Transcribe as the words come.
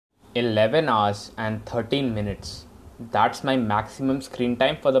11 hours and 13 minutes. That's my maximum screen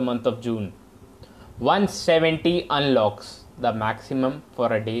time for the month of June. 170 unlocks the maximum for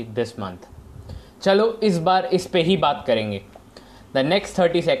a day this month. चलो इस बार इस पे ही बात करेंगे. The next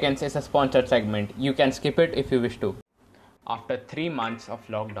 30 seconds is a sponsored segment. You can skip it if you wish to. After 3 months of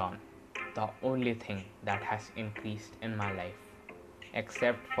lockdown, the only thing that has increased in my life,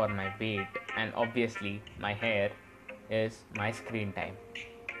 except for my weight and obviously my hair, is my screen time.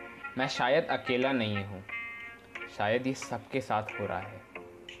 मैं शायद अकेला नहीं हूँ, शायद ये सबके साथ हो रहा है.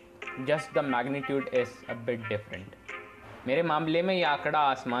 Just the magnitude is a bit different. मेरे मामले में ये आंकड़ा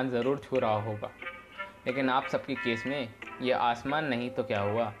आसमान ज़रूर छू रहा होगा, लेकिन आप सबके केस में ये आसमान नहीं तो क्या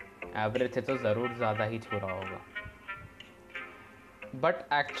हुआ, एवरेज से तो ज़रूर ज़्यादा ही छू रहा होगा. But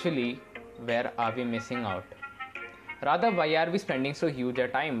actually where are we missing out? Rather Y are we spending so huge a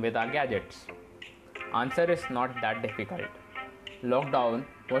time with our gadgets? Answer is not that difficult. Lockdown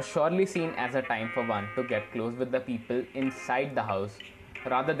was surely seen as a time for one to get close with the people inside the house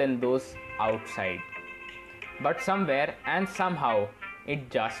rather than those outside. But somewhere and somehow it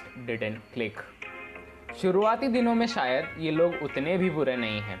just didn't click. शुरुआती दिनों में शायद ये लोग उतने भी बुरे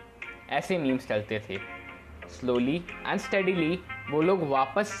नहीं हैं, ऐसे मीम्स चलते थे. स्लोली एंड स्टेडीली वो लोग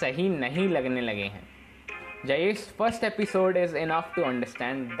वापस सही नहीं लगने लगे हैं. Jayesh first episode is enough to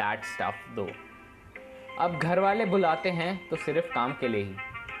understand that stuff दो. अब घर वाले बुलाते हैं तो सिर्फ काम के लिए ही.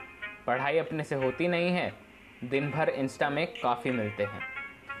 पढ़ाई अपने से होती नहीं है. दिन भर इंस्टा में काफ़ी मिलते हैं.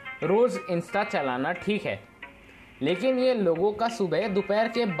 रोज़ इंस्टा चलाना ठीक है, लेकिन ये लोगों का सुबह दोपहर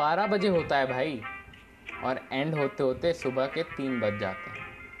के 12 बजे होता है भाई, और एंड होते होते सुबह के 3 बज जाते हैं.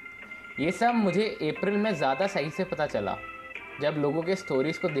 ये सब मुझे अप्रैल में ज़्यादा सही से पता चला जब लोगों के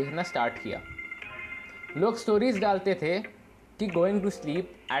स्टोरीज़ को देखना स्टार्ट किया. लोग स्टोरीज़ डालते थे कि going to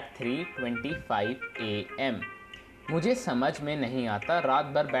sleep at 3:25 AM. मुझे समझ में नहीं आता रात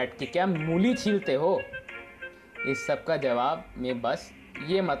भर बैठ के क्या मूली छीलते हो. इस सब का जवाब में बस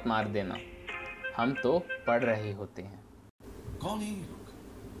ये मत मार देना, हम तो पढ़ रहे होते हैं. कौन है ये लोग?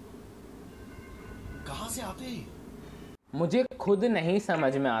 कहाँ से आते हैं? मुझे खुद नहीं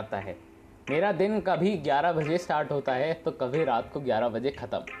समझ में आता है. मेरा दिन कभी 11 बजे स्टार्ट होता है तो कभी रात को 11 बजे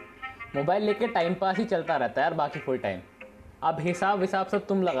ख़त्म. मोबाइल लेके टाइम पास ही चलता रहता है यार बाकी फुल टाइम. अब हिसाब सब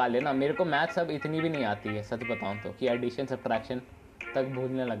तुम लगा लेना. मेरे को मैथ सब इतनी भी नहीं आती है सच बताऊं तो, कि एडिशन सब्ट्रैक्शन तक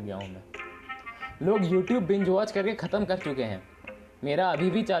भूलने लग गया हूँ मैं. लोग यूट्यूब बिंज वॉच करके ख़त्म कर चुके हैं. मेरा अभी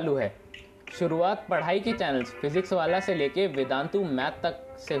भी चालू है. शुरुआत पढ़ाई के चैनल्स फिज़िक्स वाला से लेके वेदांतु मैथ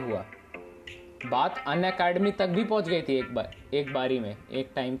तक से हुआ. बात अनअकैडमी तक भी पहुँच गई थी एक बारी में,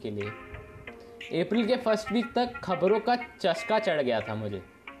 एक टाइम के लिए. अप्रैल के फर्स्ट वीक तक खबरों का चस्का चढ़ गया था मुझे.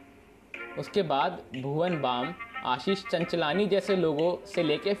 उसके बाद भुवन बाम, आशीष चंचलानी जैसे लोगों से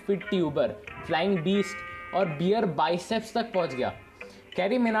लेके फिट ट्यूबर, फ्लाइंग बीस्ट और बियर बाइसेप्स तक पहुंच गया.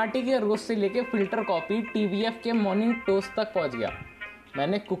 कैरी मिनाटी के रोस्ट से लेके फिल्टर कॉपी, टीवीएफ के मॉर्निंग टोस्ट तक पहुंच गया.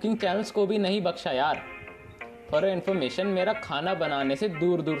 मैंने कुकिंग चैनल्स को भी नहीं बख्शा यार. फॉर इन्फॉर्मेशन, मेरा खाना बनाने से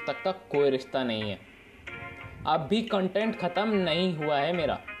दूर दूर तक का कोई रिश्ता नहीं है. अब भी कंटेंट ख़त्म नहीं हुआ है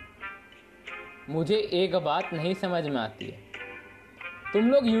मेरा. मुझे एक बात नहीं समझ में आती है, तुम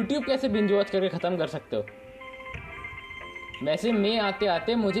लोग YouTube कैसे बिंज वॉच करके ख़त्म कर सकते हो? वैसे मैं आते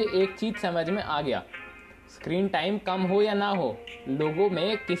आते मुझे एक चीज़ समझ में आ गया. स्क्रीन टाइम कम हो या ना हो, लोगों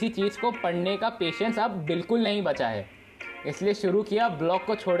में किसी चीज़ को पढ़ने का पेशेंस अब बिल्कुल नहीं बचा है. इसलिए शुरू किया ब्लॉग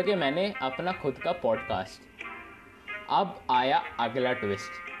को छोड़ के मैंने अपना खुद का पॉडकास्ट. अब आया अगला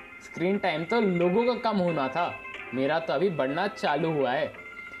ट्विस्ट. स्क्रीन टाइम तो लोगों का कम होना था, मेरा तो अभी बढ़ना चालू हुआ है.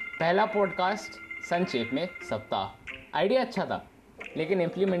 पहला पॉडकास्ट संक्षेप में सप्ताह. आइडिया अच्छा था, लेकिन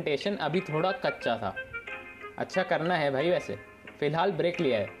इम्प्लीमेंटेशन अभी थोड़ा कच्चा था. अच्छा करना है भाई. वैसे फ़िलहाल ब्रेक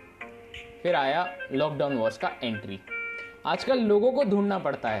लिया है. फिर आया लॉकडाउन वॉच का एंट्री. आजकल लोगों को ढूंढना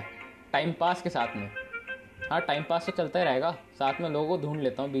पड़ता है टाइम पास के साथ में. हाँ, टाइम पास तो चलता ही रहेगा, साथ में लोगों को ढूंढ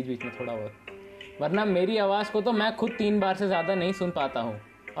लेता हूँ बीच बीच में थोड़ा बहुत. वरना मेरी आवाज़ को तो मैं खुद 3 बार से ज़्यादा नहीं सुन पाता हूँ,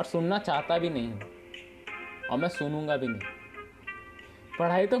 और सुनना चाहता भी नहीं हूँ, और मैं सुनूंगा भी नहीं.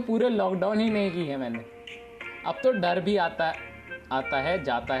 पढ़ाई तो पूरे लॉकडाउन ही नहीं की है मैंने. अब तो डर भी आता है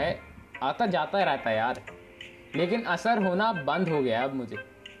जाता है, आता जाता रहता है यार. लेकिन असर होना बंद हो गया. अब मुझे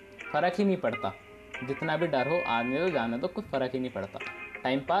फ़र्क ही नहीं पड़ता. जितना भी डर हो, आने दो जाने दो, कुछ फ़र्क ही नहीं पड़ता.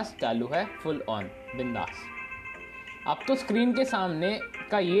 टाइम पास चालू है फुल ऑन बिंदास. अब तो स्क्रीन के सामने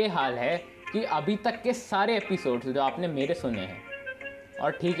का ये हाल है कि अभी तक के सारे एपिसोड्स जो आपने मेरे सुने हैं,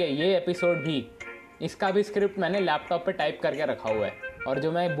 और ठीक है ये एपिसोड भी, इसका भी स्क्रिप्ट मैंने लैपटॉप पे टाइप करके रखा हुआ है. और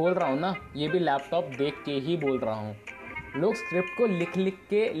जो मैं बोल रहा हूँ ना, ये भी लैपटॉप देख के ही बोल रहा हूँ. लोग स्क्रिप्ट को लिख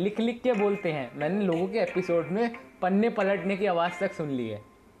लिख के बोलते हैं. मैंने लोगों के एपिसोड में पन्ने पलटने की आवाज़ तक सुन ली है.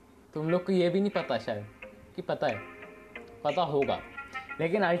 तुम लोग को ये भी नहीं पता शायद, कि पता है, पता होगा.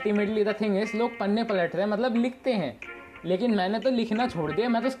 लेकिन अल्टीमेटली द थिंग इज, लोग पन्ने पलट रहे हैं, मतलब लिखते हैं, लेकिन मैंने तो लिखना छोड़ दिया,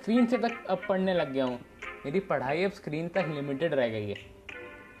 मैं तो स्क्रीन से तक अब पढ़ने लग गया हूँ। मेरी पढ़ाई अब स्क्रीन तक लिमिटेड रह गई है।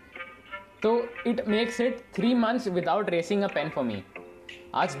 तो it makes it 3 months without racing a pen for me.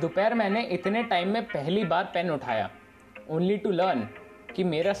 आज दोपहर मैंने इतने टाइम में पहली बार पेन उठाया, ओनली टू लर्न कि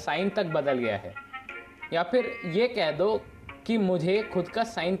मेरा साइन तक बदल गया है, या फिर ये कह दो कि मुझे खुद का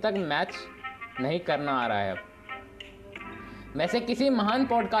साइन तक मैच नहीं करना आ रहा है अब। वैसे किसी महान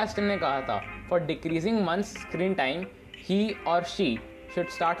पॉडकास्टर ने कहा था, for decreasing once screen time ही और she should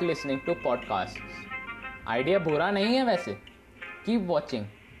start listening to podcast. Idea बुरा नहीं है वैसे। कीप वॉचिंग,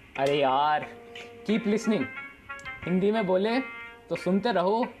 अरे यार कीप लिसनिंग। हिंदी में बोले तो सुनते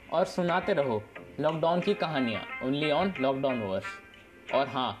रहो और सुनाते रहो लॉकडाउन की कहानियाँ, ओनली ऑन लॉकडाउन वर्स। और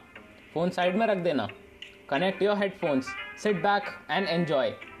हाँ, फ़ोन साइड में रख देना, connect your headphones, sit back and enjoy.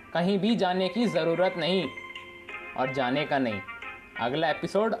 कहीं भी जाने की ज़रूरत नहीं, और जाने का नहीं। अगला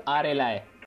एपिसोड आ रहा है।